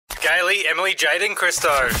Gailey, Emily, Jade and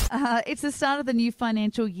Christo. It's the start of the new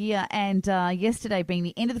financial year, and yesterday being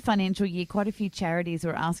the end of the financial year, quite a few charities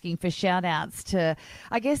were asking for shout-outs to,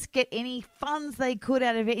 I guess, get any funds they could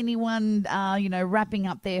out of anyone, wrapping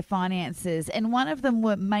up their finances. And one of them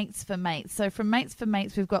were Mates for Mates. So from Mates for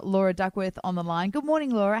Mates, we've got Laura Duckworth on the line. Good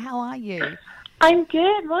morning, Laura. How are you? I'm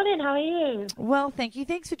good. Morning. How are you? Well, thank you.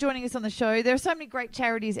 Thanks for joining us on the show. There are so many great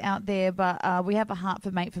charities out there, but we have a heart for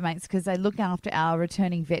Mates because they look after our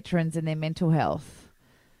returning veterans and their mental health.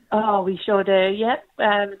 Oh, we sure do. Yep.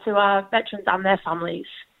 To our veterans and their families.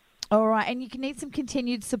 All right. And you can need some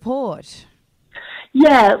continued support.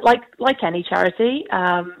 Yeah, like any charity,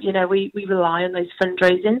 we rely on those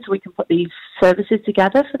fundraising so we can put these services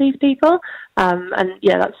together for these people.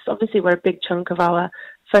 That's obviously where a big chunk of our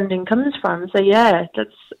funding comes from. So, we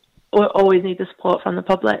always need the support from the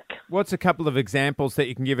public. What's a couple of examples that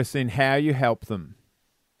you can give us in how you help them?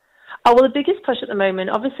 Oh, well, the biggest push at the moment,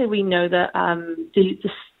 obviously we know that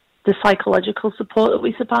the psychological support that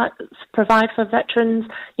we provide for veterans,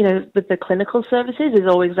 with the clinical services is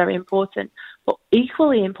always very important. But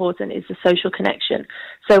equally important is the social connection.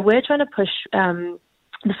 So we're trying to push the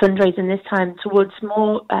fundraising this time towards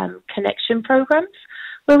more connection programs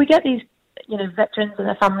where we get these veterans and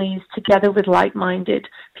their families together with like-minded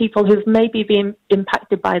people who've maybe been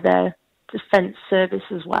impacted by their defence service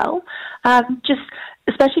as well. Just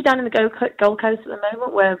especially down in the Gold Coast at the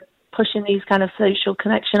moment, we're pushing these kind of social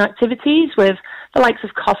connection activities with the likes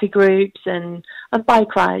of coffee groups and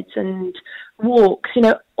bike rides and walks,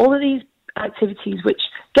 all of these activities which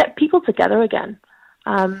get people together again.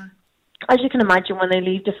 As you can imagine, when they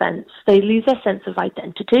leave defence, they lose their sense of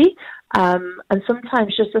identity, and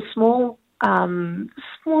sometimes just a small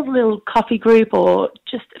little coffee group or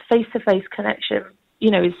just face-to-face connection,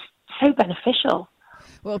 is so beneficial.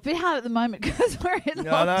 Well, a bit hard at the moment because we're in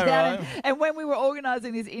lockdown. Right? And when we were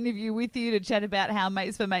organising this interview with you to chat about how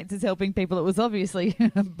Mates for Mates is helping people, it was obviously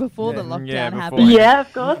before the lockdown happened. Yeah,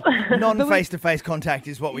 of course. Non-face-to-face contact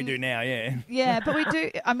is what we do now, yeah. Yeah, but we do,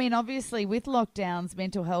 obviously with lockdowns,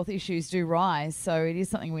 mental health issues do rise, so it is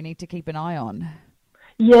something we need to keep an eye on.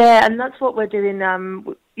 Yeah, and that's what we're doing.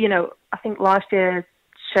 I think last year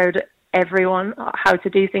showed everyone how to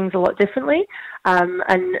do things a lot differently.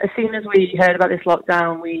 And as soon as we heard about this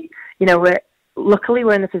lockdown, we're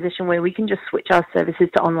in the position where we can just switch our services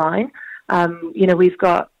to online.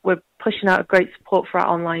 We're pushing out great support for our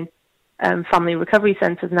online family recovery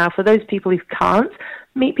centres now for those people who can't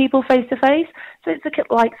meet people face to face. So it's the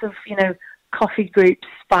likes of, coffee groups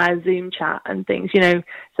via Zoom chat and things,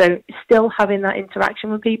 so still having that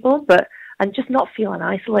interaction with people, and just not feeling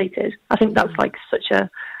isolated. I think that's such a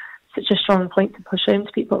strong point to push home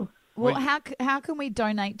to people. Well, how can we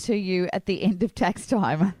donate to you at the end of tax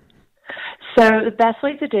time? So the best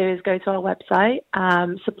way to do is go to our website,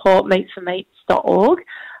 supportmatesformates.org.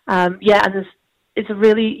 And it's a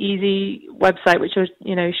really easy website which will,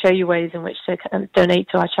 show you ways in which to donate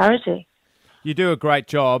to our charity. You do a great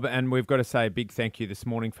job, and we've got to say a big thank you this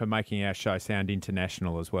morning for making our show sound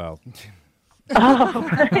international as well. Oh,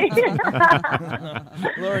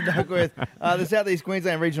 Laura Duckworth, the South East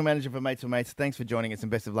Queensland Regional Manager for Mates for Mates. Thanks for joining us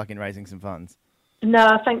and best of luck in raising some funds.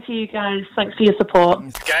 No, thanks to you guys. Thanks for your support.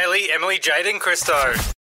 Gailey, Emily, Jade and Christo.